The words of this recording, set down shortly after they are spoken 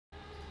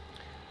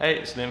Hey,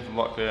 it's Liam from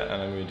Dubler,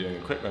 and I'm going to be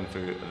doing a quick run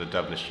through of the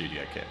Dubler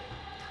Studio Kit.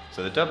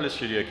 So the Dubler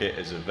Studio Kit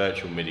is a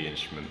virtual MIDI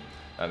instrument.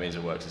 That means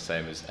it works the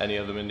same as any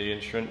other MIDI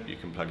instrument. You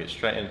can plug it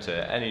straight into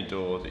any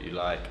DAW that you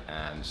like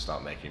and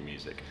start making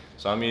music.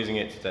 So I'm using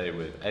it today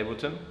with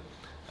Ableton.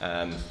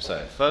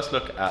 So first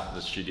look at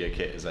the Studio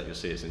Kit is that you'll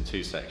see it's in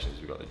two sections.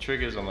 We've got the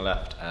triggers on the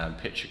left and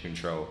picture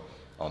control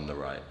on the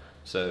right.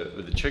 So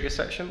with the trigger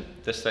section,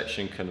 this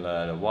section can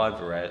learn a wide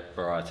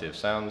variety of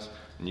sounds,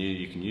 and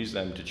you can use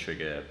them to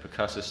trigger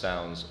percussive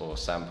sounds or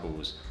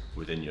samples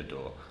within your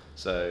DAW.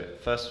 So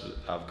first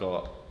I've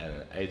got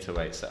an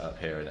 808 set up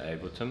here in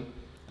Ableton,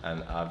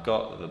 and I've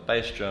got the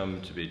bass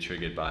drum to be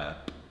triggered by a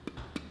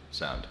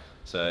sound.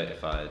 So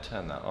if I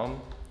turn that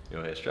on,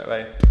 you'll hear straight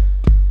away,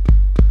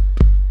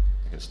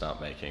 I can start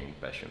making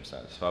bass drum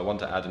sounds. If I want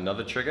to add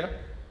another trigger,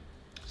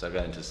 so I go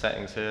into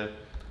settings here,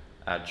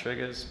 add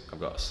triggers.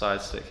 I've got a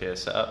side stick here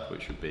set up,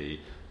 which would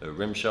be the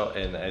rim shot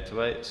in the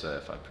 808. So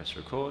if I press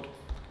record,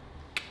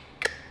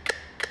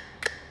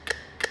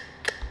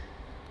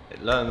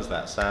 it learns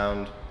that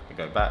sound. I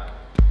go back.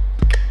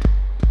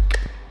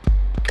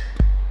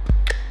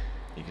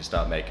 You can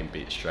start making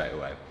beats straight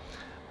away.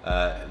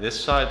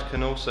 This side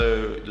can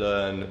also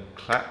learn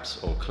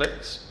claps or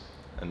clicks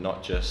and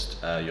not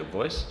just your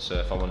voice. So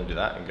if I want to do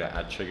that and go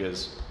add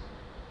triggers,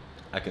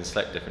 I can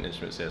select different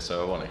instruments here.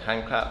 So I want a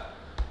hand clap.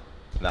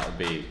 That would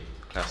be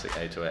classic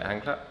 808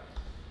 hand clap.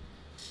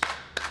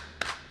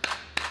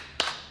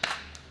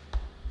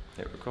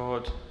 Hit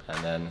record, and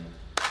then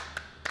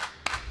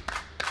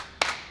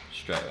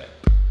straight away.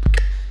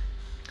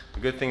 The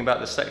good thing about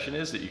this section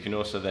is that you can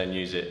also then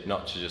use it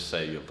not to just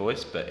say your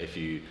voice, but if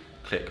you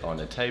click on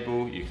a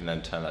table, you can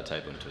then turn that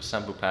table into a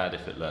sample pad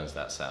if it learns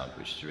that sound,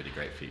 which is a really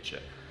great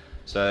feature.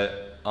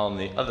 So on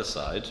the other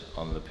side,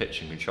 on the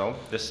pitch and control,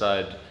 this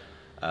side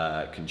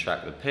can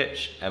track the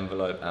pitch,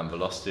 envelope and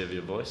velocity of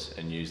your voice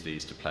and use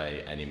these to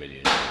play any MIDI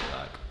instrument you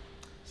like.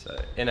 So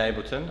in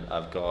Ableton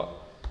I've got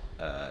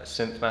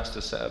Synth Master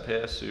set up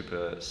here,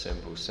 super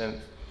simple synth,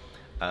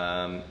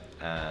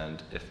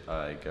 and if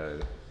I go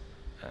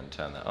and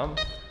turn that on,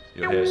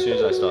 you'll hear as soon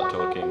as I start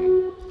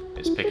talking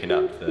it's picking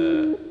up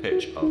the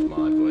pitch of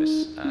my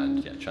voice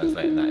and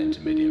translating that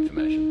into MIDI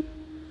information.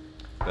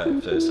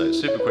 So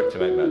it's super quick to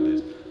make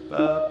melodies.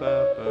 Ba,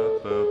 ba, ba,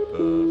 ba,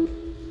 ba.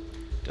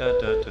 Da,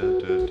 da, da,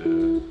 da,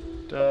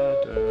 da,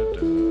 da, da.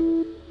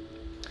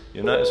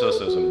 You'll notice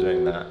also as I'm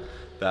doing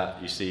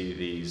that you see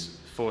these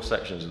four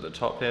sections at the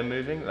top here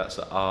moving. That's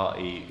the R,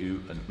 E,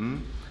 U and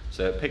M.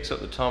 So it picks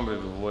up the timbre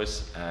of a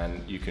voice,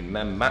 and you can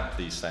map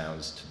these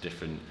sounds to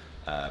different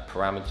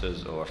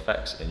parameters or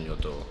effects in your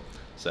DAW.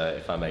 So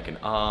if I make an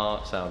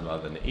R sound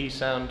rather than an E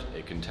sound,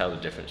 it can tell the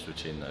difference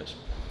between those.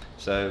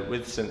 So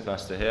with Synth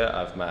Master here,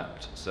 I've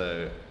mapped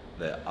the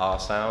R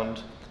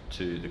sound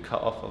to the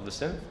cutoff of the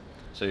synth.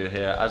 So you'll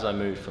hear as I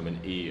move from an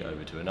E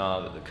over to an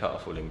R that the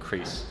cutoff will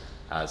increase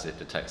as it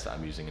detects that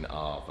I'm using an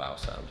R vowel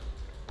sound.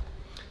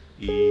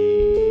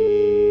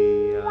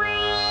 E, I,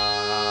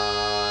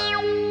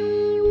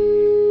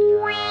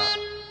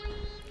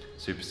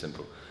 super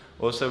simple.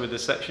 Also with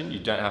this section, you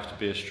don't have to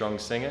be a strong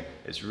singer.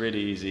 It's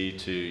really easy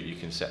you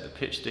can set the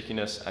pitch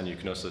stickiness, and you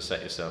can also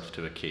set yourself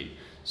to a key.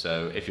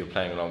 So if you're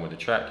playing along with the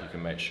track, you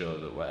can make sure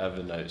that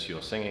whatever notes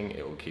you're singing,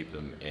 it will keep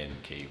them in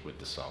key with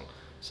the song.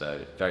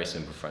 So very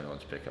simple for anyone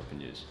to pick up and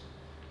use.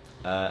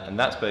 And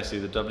that's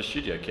basically the Dubler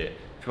Studio Kit.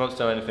 If you want to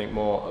know anything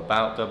more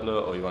about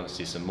Dubler, or you want to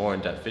see some more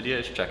in-depth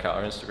videos, check out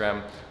our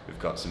Instagram. We've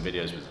got some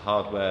videos with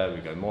hardware, we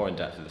go more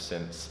in-depth with the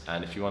synths,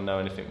 and if you want to know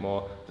anything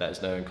more, let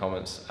us know in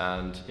comments,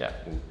 and yeah,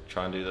 we'll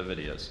try and do the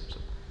videos. So